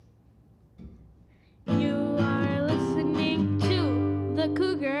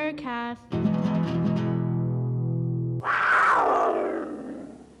Cougar Cast.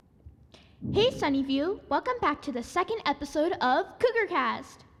 Hey Sunnyview, welcome back to the second episode of Cougar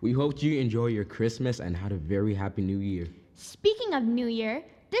Cast. We hope you enjoy your Christmas and had a very happy New Year. Speaking of New Year,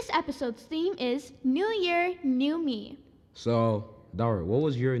 this episode's theme is New Year, New Me. So, Dara, what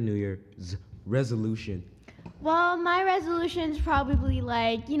was your New Year's resolution? Well, my resolution's probably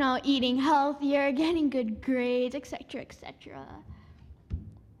eating healthier, getting good grades, etc., etc.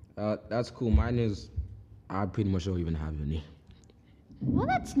 That's cool. Mine is, I pretty much don't even have any. Well,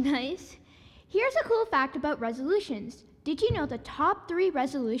 that's nice. Here's a cool fact about resolutions. Did you know the top 3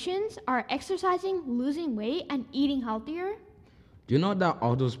 resolutions are exercising, losing weight, and eating healthier? Do you know that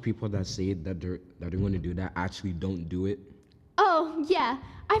all those people that say that they're going to do that actually don't do it? Oh, yeah.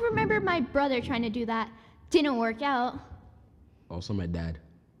 I remember my brother trying to do that. Didn't work out. Also my dad.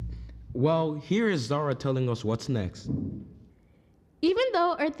 Well, here is Zara telling us what's next. Even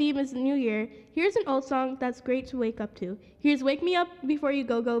though our theme is New Year, here's an old song that's great to wake up to. Here's Wake Me Up Before You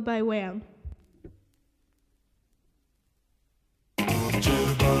Go Go by Wham!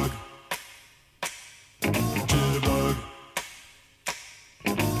 Jitterbug, jitterbug,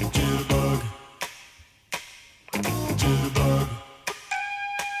 jitterbug, jitterbug.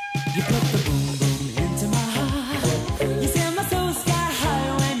 You put the boom boom into my heart. You send my soul sky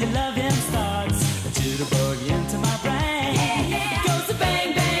high when your loving starts. A jitterbug into my brain. It goes to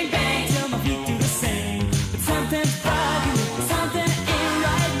bang bang bang till my feet do the same. But something's bugging, something ain't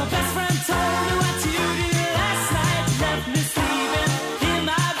right. My best friend told me what you did last night. You left me sleeping in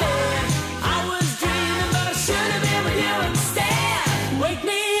my bed. I was dreaming, but I should have been with you instead. Wake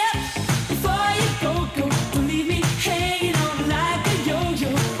me up before you go go. Don't leave me hanging on like a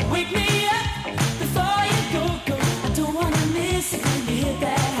yo-yo. Wake me up before you go go. I don't wanna miss it when you hit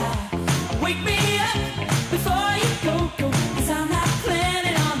that high. Wake me up before you go go. 'Cause I'm not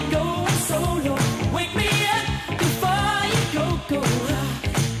planning on going solo. Wake me up before you go go.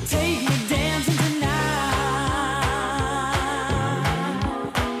 Take me dancing tonight.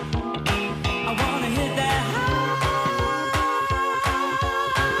 I wanna hit that high.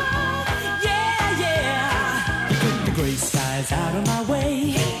 Yeah, yeah. You put the gray skies out of my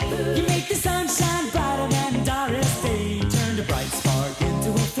way. You make the sunshine brighter than Doris Day. Turn the bright spark into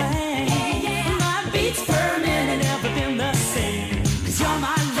a flame. My beats burning and everything the same. 'Cause you're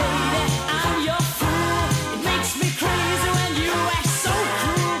my lady, I'm your fool. It makes me crazy when you act so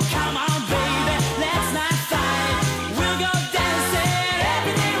cruel. Come on, baby, let's not fight. We'll go dancing,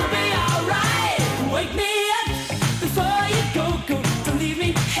 everything will be alright. Wake me up before you go go. Don't leave me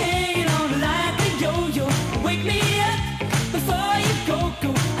hanging on like a yo-yo. Wake me up before you go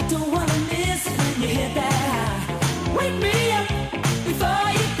go. I don't wanna miss it when you hit that high. Wake me up before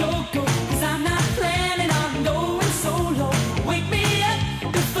you go go. 'Cause I'm not planning on going solo. Wake me up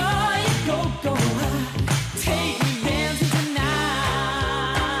before you go go. Take me dancing tonight.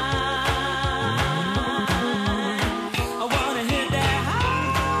 I wanna hit that high.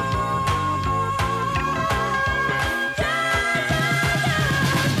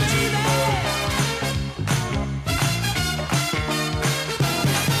 Baby.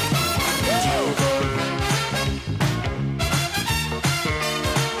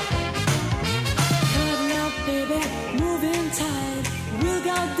 Cutting out, baby, moving tight. We'll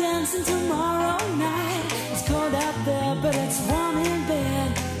go dancing tomorrow night. It's cold out there, but it's warm in bed.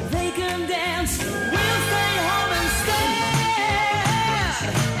 They can dance, we'll stay home instead.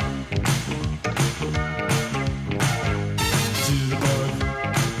 Jitterbug,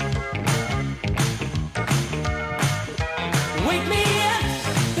 Wake me up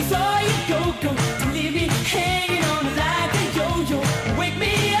before you go go. Don't leave me hanging on like a yo-yo. Wake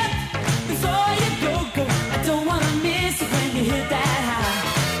me up before you go go. I don't wanna miss it when you hit that high.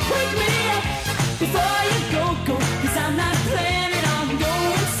 Wake me up before you go go. 'Cause I'm not planning on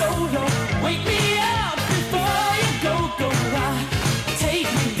going solo. Wake me up before you go go. Take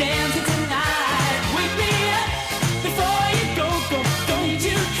me dancing tonight. Wake me up before you go go. Don't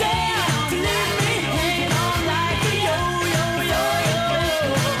you care to leave me hanging on like a yo-yo, yo-yo.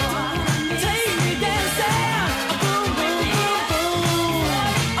 Take me dancing, boom, boom, boom, boom.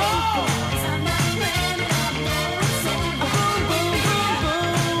 Oh, 'cause I'm not planning on going solo. Boom, boom,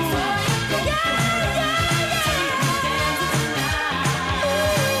 boom, boom. Yeah, yeah, yeah. Take me dancing tonight.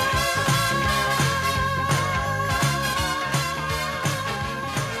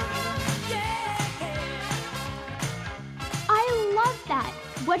 I love that.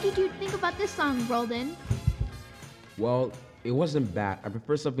 What did you think about this song, Roldan? Well, it wasn't bad. I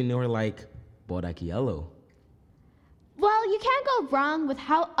prefer something more like Bodak Yellow. Well, you can't go wrong with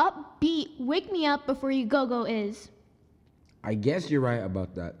how upbeat Wake Me Up Before You Go Go is. I guess you're right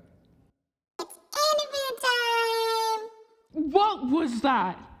about that. What was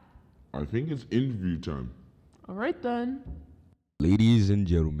that? I think it's interview time. All right then. Ladies and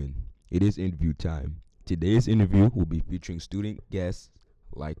gentlemen, it is interview time. Today's interview will be featuring student guests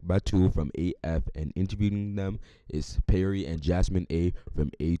like Batu from AF, and interviewing them is Perry and Jasmine A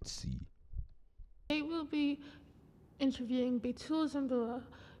from 8C. Today we'll be interviewing Betul Zambula.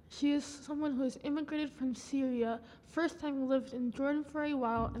 She is someone who has immigrated from Syria, first time lived in Jordan for a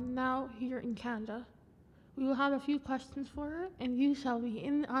while, and now here in Canada. We will have a few questions for her, and you shall be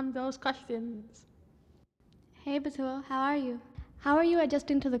in on those questions. Hey Batul, how are you? How are you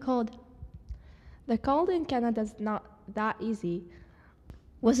adjusting to the cold? The cold in Canada is not that easy.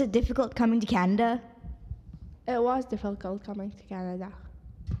 Was it difficult coming to Canada? It was difficult coming to Canada.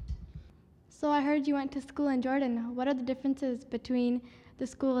 So I heard you went to school in Jordan. What are the differences between the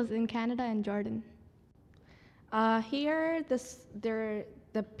schools in Canada and Jordan? Here,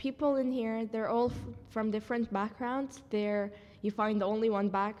 the people in here, they're all from different backgrounds. You find only one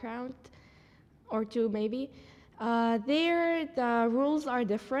background, or two maybe. There, the rules are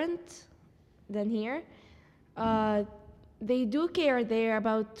different than here. They do care there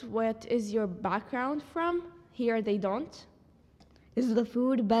about what is your background from. Here, they don't. Is the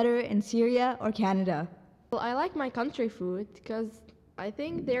food better in Syria or Canada? Well, I like my country food because I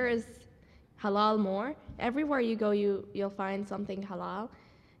think there is halal more. Everywhere you go, you'll find something halal.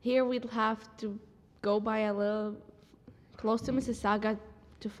 Here, we'll have to go by a little close to Mississauga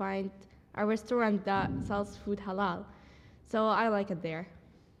to find a restaurant that sells food halal. So I like it there.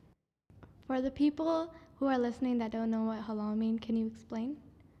 For the people who are listening that don't know what halal mean, can you explain?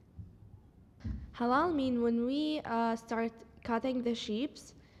 Halal mean when we start cutting the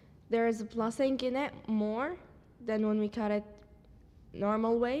sheeps, there is blessing in it more than when we cut it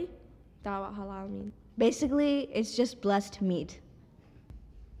normal way. That's what halal means. Basically, it's just blessed meat.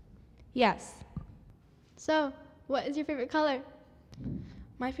 Yes. So, what is your favorite color?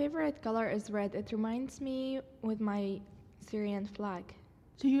 My favorite color is red. It reminds me with my Syrian flag.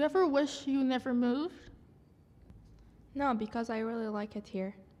 Do you ever wish you never moved? No, because I really like it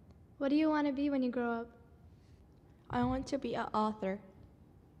here. What do you want to be when you grow up? I want to be an author.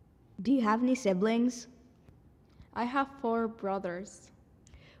 Do you have any siblings? I have 4 brothers.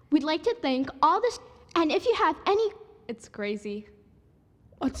 We'd like to thank all this, and if you have any, It's crazy.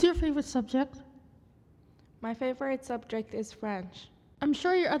 What's your favorite subject? My favorite subject is French. I'm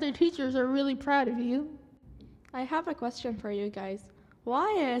sure your other teachers are really proud of you. I have a question for you guys.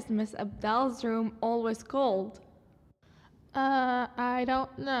 Why is Miss Abdel's room always cold? I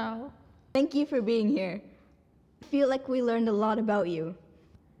don't know. Thank you for being here. I feel like we learned a lot about you.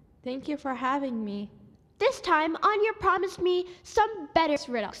 Thank you for having me. this time Anya promised me some better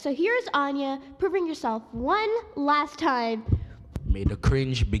riddle. So here's Anya proving yourself one last time. May the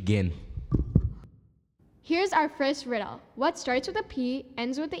cringe begin. Here's our first riddle. What starts with a P,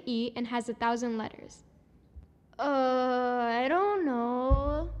 ends with an E, and has 1,000 letters? I don't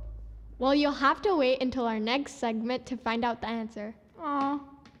know. Well, you'll have to wait until our next segment to find out the answer. Aw.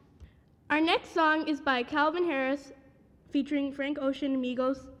 Our next song is by Calvin Harris featuring Frank Ocean and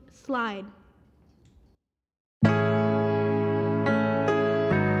Migos, Slide.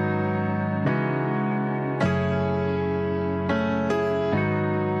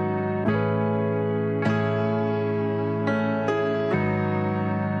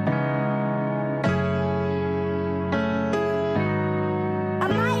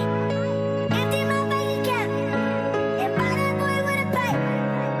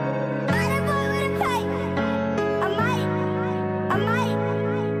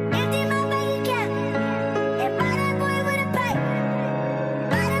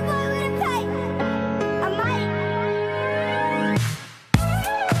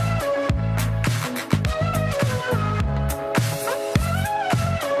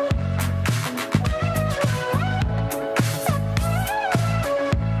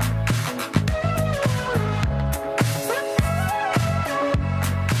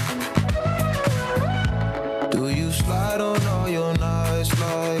 Do you slide on all your nights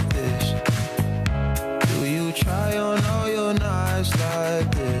like this? Do you try on all your nights like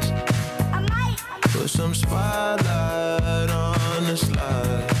this? Put some spotlight on the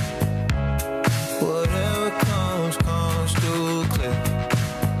slide. Whatever comes, comes through clear.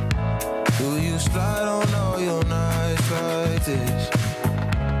 Do you slide on all your nights like this?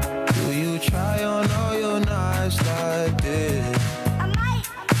 Do you try on all your nights like this?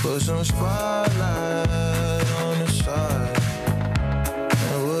 Put some spotlight on the side.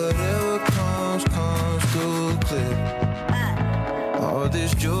 And whatever comes, comes through clear. All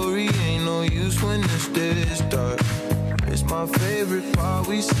this jewelry ain't no use when it's this dark. It's my favorite part.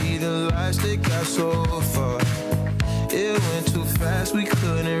 We see the lights that got so far. It went too fast, we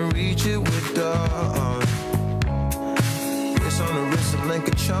couldn't reach it with the It's on the wrist of link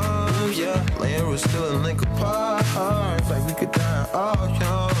of charms, yeah. Laying we're still a link apart. Like we could die all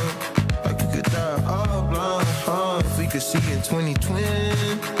young, like we could die all blind. If we could see in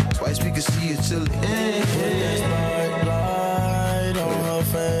 2020, twice we could see it till the end. Spotlight on her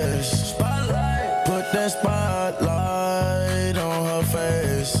face. Spotlight. Put that spotlight on her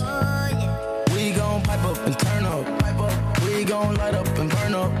face. We gon' pipe up and turn up. We gon' light up and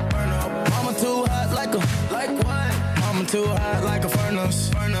burn up. Mama too hot like what? Mama too hot like a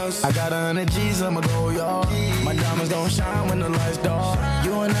furnace. I got 100 G's, I'ma go, y'all. My diamonds gon' shine when the lights dark.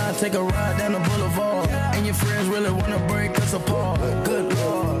 You and I take a ride down the boulevard. And your friends really wanna break us apart. Good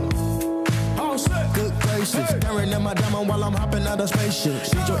Lord. Good gracious, staring at my diamond while I'm hopping out of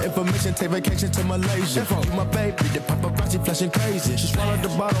spaceship. Need your information, take vacation to Malaysia. You my baby, the paparazzi flashing crazy. She swallowed the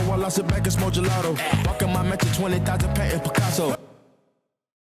bottle while I sit back and smoke gelato. Walking my mansion, 20,000 painting Picasso.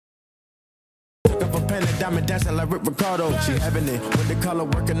 Took up a pen and diamond dancing like Rick Ricardo. She having it with the color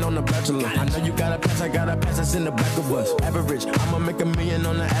working on the bachelor. I know you got a pass, I got a pass that's in the back of us. Average, I'ma make $1 million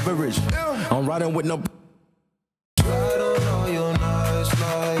on the average. I'm riding with no. Slide on all your nights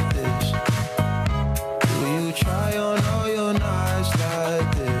like this. Try on all your nights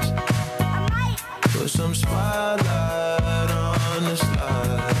like this. Put some spotlight on the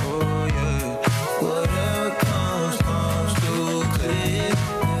slide. Oh yeah. Whatever comes too clear.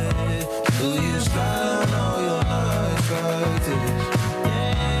 Do you slide on all your nights like this?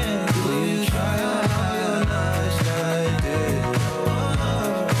 Do you try on all your nights like this?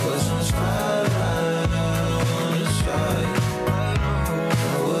 Put some spotlight on the slide.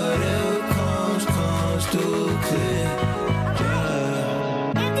 Whatever comes too clear.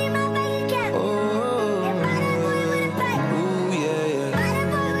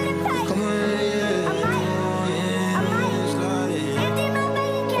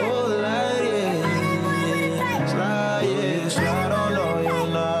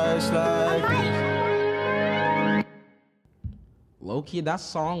 Low-key, that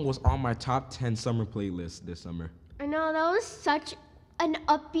song was on my top 10 summer playlist this summer. I know, that was such an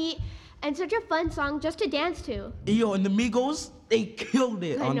upbeat and such a fun song just to dance to. Yo, and the Migos, they killed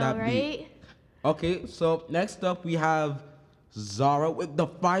it on that right? beat. Okay, so next up we have Zara with the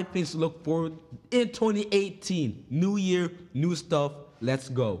 5 things to look forward in 2018. New year, new stuff. Let's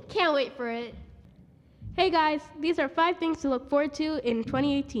go. Can't wait for it. Hey guys, these are 5 things to look forward to in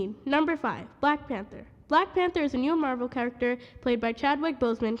 2018. Number 5, Black Panther. Black Panther is a new Marvel character played by Chadwick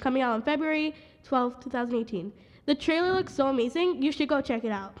Boseman coming out on February 12, 2018. The trailer looks so amazing, you should go check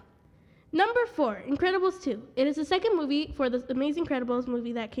it out. Number 4, Incredibles 2. It is the second movie for the Amazing Incredibles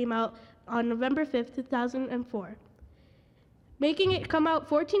movie that came out on November 5th, 2004, making it come out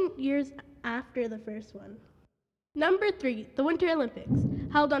 14 years after the first one. Number 3, the Winter Olympics,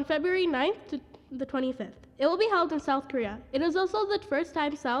 held on February 9th to the 25th. It will be held in South Korea. It is also the first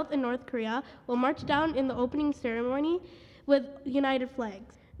time South and North Korea will march down in the opening ceremony with united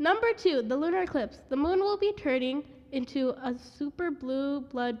flags. Number 2, the lunar eclipse. The moon will be turning into a super blue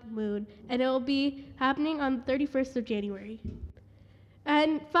blood moon, and it will be happening on the 31st of January.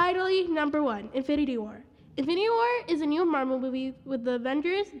 And finally, number 1, Infinity War. Infinity War is a new Marvel movie with the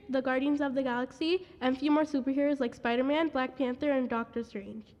Avengers, the Guardians of the Galaxy, and a few more superheroes like Spider-Man, Black Panther, and Doctor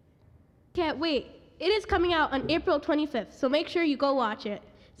Strange. Can't wait. It is coming out on April 25th, so make sure you go watch it.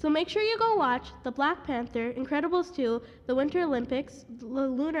 So make sure you go watch The Black Panther, Incredibles 2, The Winter Olympics, The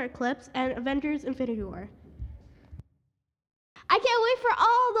Lunar Eclipse, and Avengers Infinity War. I can't wait for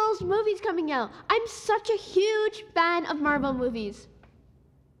all those movies coming out. I'm such a huge fan of Marvel movies.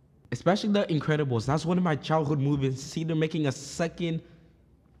 Especially The Incredibles. That's one of my childhood movies. See, they're making a second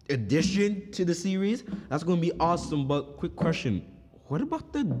addition to the series. That's going to be awesome. But quick question. What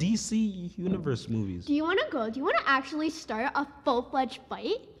about the DC Universe movies? Do you want to go? Do you want to actually start a full-fledged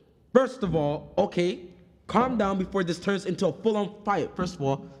fight? First of all, okay, calm down before this turns into a full-on fight. First of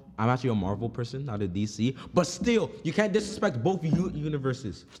all, I'm actually a Marvel person, not a DC. But still, you can't disrespect both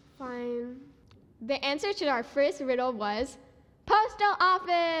universes. Fine. The answer to our first riddle was postal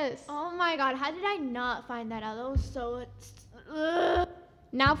office. Oh my god, how did I not find that out? That was so...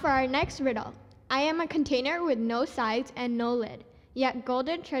 Now for our next riddle. I am a container with no sides and no lid, yet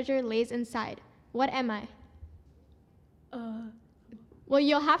golden treasure lays inside. What am I? Well,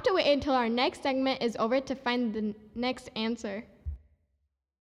 you'll have to wait until our next segment is over to find the next answer.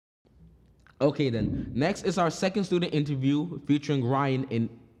 Okay then, next is our second student interview featuring Ryan in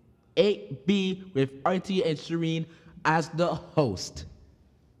 8B with Artie and Shireen as the host.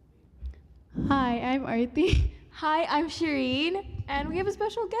 Hi, I'm Artie. Hi, I'm Shireen, and we have a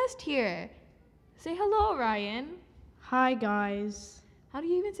special guest here. Say hello, Ryan. Hi, guys. How do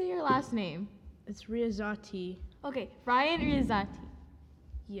you even say your last name? It's Riazati. Okay, Ryan Rizati.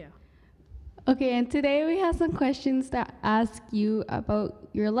 Yeah. Okay, and today we have some questions to ask you about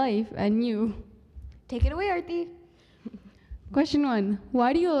your life and you. Take it away, Arti. Question 1.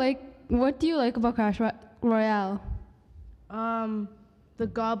 What do you like about Clash Royale? The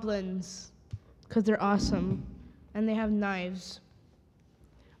goblins, because they're awesome. And they have knives.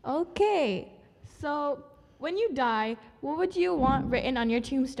 Okay, so when you die, what would you want written on your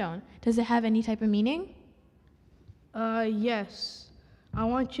tombstone? Does it have any type of meaning? Yes. I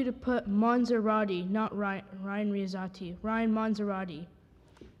want you to put Monzerati, not Ryan Riazati. Ryan Monzerati.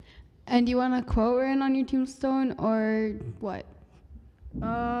 And do you want a quote written on your tombstone or what?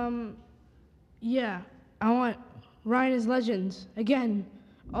 Yeah. I want Ryan is Legends, again,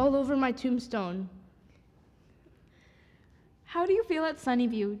 all over my tombstone. How do you feel at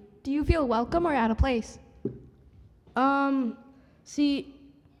Sunnyview? Do you feel welcome or out of place? See,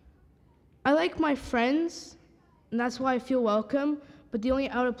 I like my friends, and that's why I feel welcome, but the only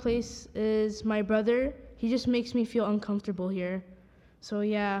out of place is my brother. He just makes me feel uncomfortable here. So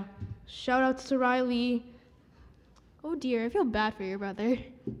yeah, shout out to Riley. Oh dear, I feel bad for your brother.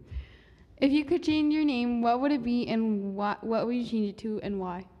 If you could change your name, what would it be and what would you change it to and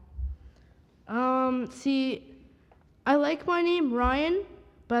why? See, I like my name Ryan,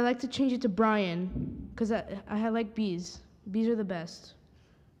 but I like to change it to Brian, because I like bees. Bees are the best.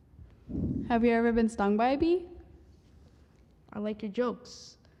 Have you ever been stung by a bee? I like your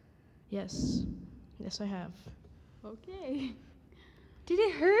jokes. Yes. Yes, I have. Okay. Did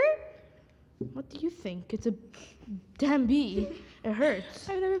it hurt? What do you think? It's a damn bee. It hurts.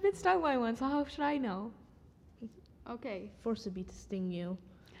 I've never been stung by one, so how should I know? Okay. Force a bee to sting you.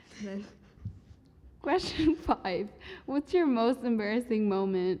 Then Question 5. What's your most embarrassing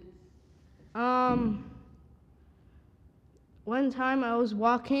moment? One time I was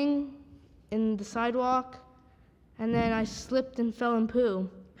walking in the sidewalk, and then I slipped and fell in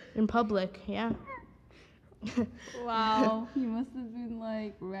poo in public. Yeah. Wow. You must have been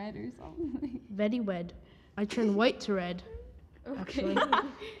like red or something. Very red. I turned white to red. Okay. Actually.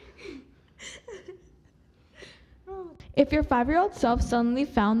 If your 5-year-old self suddenly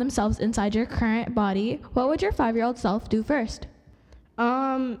found themselves inside your current body, what would your 5-year-old self do first?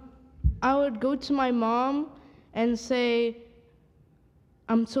 I would go to my mom and say,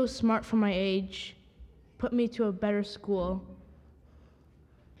 I'm so smart for my age. Put me to a better school.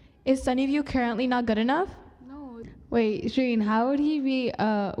 Is Sunnyview currently not good enough? No. Wait, Shireen, how would he be,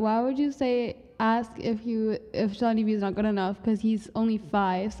 why would you ask if Sunnyview is not good enough? Because he's only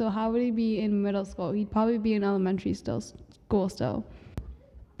 5, so how would he be in middle school? He'd probably be in elementary school still.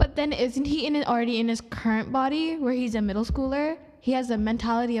 But then isn't he already in his current body where he's a middle schooler? He has the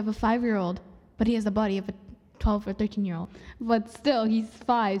mentality of a 5-year-old, but he has the body of a 12 or 13-year-old. But still, he's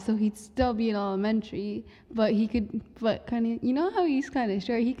 5, so he'd still be in elementary. But kind of, you know how he's kind of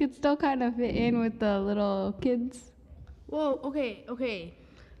short? He could still kind of fit in with the little kids. Whoa, okay.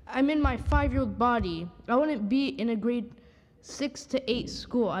 I'm in my 5-year-old body. I wouldn't be in a grade 6 to 8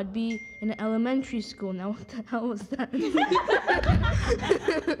 school. I'd be in an elementary school. Now, what the hell was that?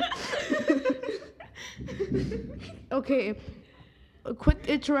 Okay, a quick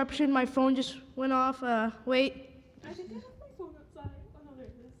interruption. My phone just went off. Wait. I think I have my phone outside. Oh no, there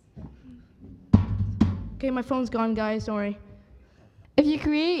it is. Okay, my phone's gone, guys. Don't worry. If you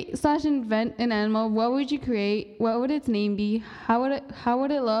create/invent an animal, what would you create? What would its name be? How would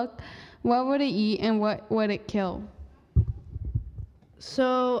it look? What would it eat? And what would it kill?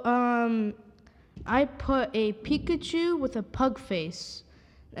 So, I put a Pikachu with a pug face.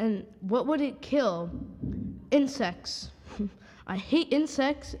 And what would it kill? Insects. I hate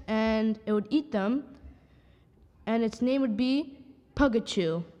insects, and it would eat them. And its name would be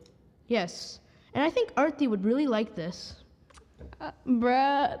Pugachu. Yes. And I think Arti would really like this.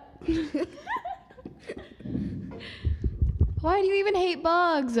 Bruh. Why do you even hate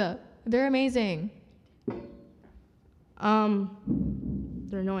bugs? They're amazing.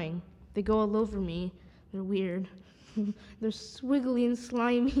 They're annoying. They go all over me. They're weird. They're swiggly and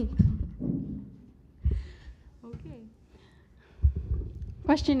slimy. Okay.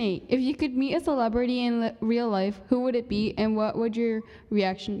 Question 8. If you could meet a celebrity in real life, who would it be and what would your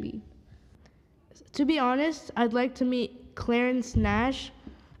reaction be? To be honest, I'd like to meet Clarence Nash.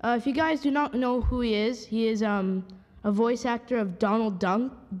 If you guys do not know who he is a voice actor of Donald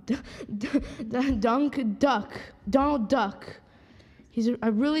Duck. Donald Duck. I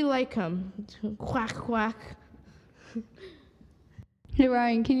really like him. Quack, quack. Hey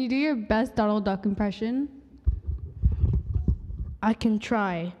Ryan, can you do your best Donald Duck impression? I can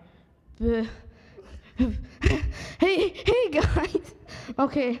try. Hey, hey guys.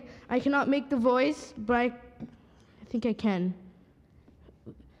 Okay, I cannot make the voice, but I think I can.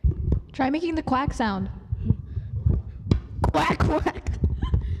 Try making the quack sound. Quack, quack.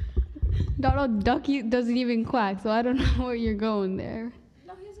 Donald Duck doesn't even quack, so I don't know where you're going there.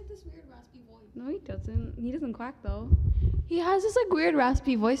 No, he has like this weird raspy voice. No, he doesn't. He doesn't quack though. He has this like weird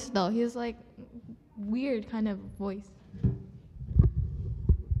raspy voice though. He has like weird kind of voice.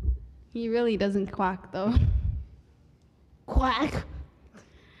 He really doesn't quack though. Quack.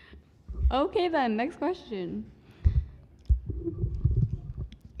 Okay then, next question.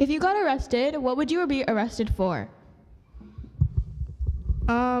 If you got arrested, what would you be arrested for?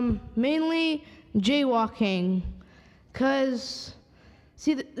 Mainly jaywalking. Cause,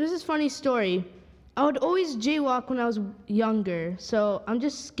 see, there's this funny story. I would always jaywalk when I was younger, so I'm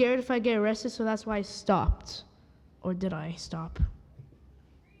just scared if I get arrested, so that's why I stopped. Or did I stop?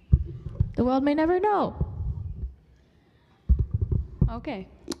 The world may never know. Okay.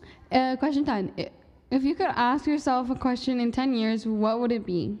 Question 10. If you could ask yourself a question in 10 years, what would it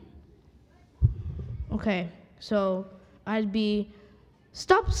be? Okay, so I'd be,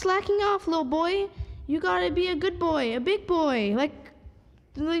 stop slacking off, little boy. You gotta be a good boy, a big boy, like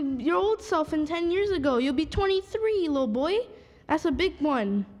your old self in 10 years ago. You'll be 23, little boy. That's a big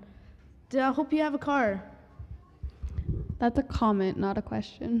one. I hope you have a car. That's a comment, not a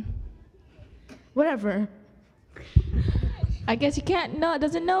question. Whatever. I guess you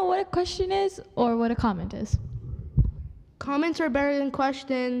doesn't know what a question is or what a comment is. Comments are better than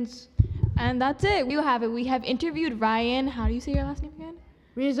questions. And that's it. You have it. We have interviewed Ryan. How do you say your last name again?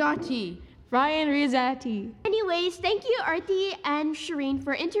 Rizati. Ryan Rizati. Anyways, thank you, Arti and Shireen,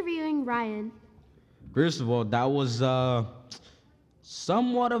 for interviewing Ryan. First of all, that was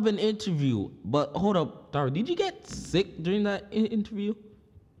somewhat of an interview. But hold up, Tara, did you get sick during that interview?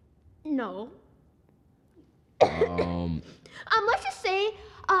 No. Let's just say,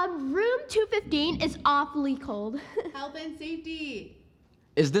 room 215 is awfully cold. Health and safety.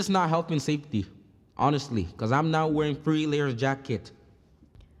 Is this not health and safety? Honestly, because I'm now wearing 3 layers jacket.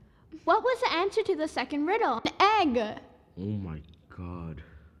 What was the answer to the second riddle? An egg. Oh my God.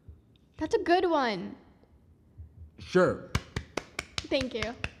 That's a good one. Sure. Thank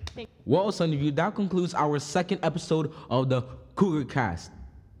you. Well, son of you, that concludes our second episode of the Cougar Cast.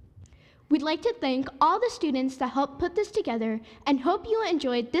 We'd like to thank all the students that helped put this together and hope you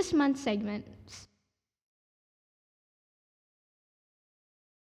enjoyed this month's segments.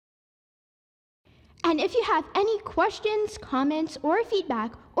 And if you have any questions, comments, or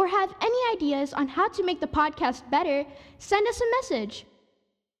feedback, or have any ideas on how to make the podcast better, send us a message.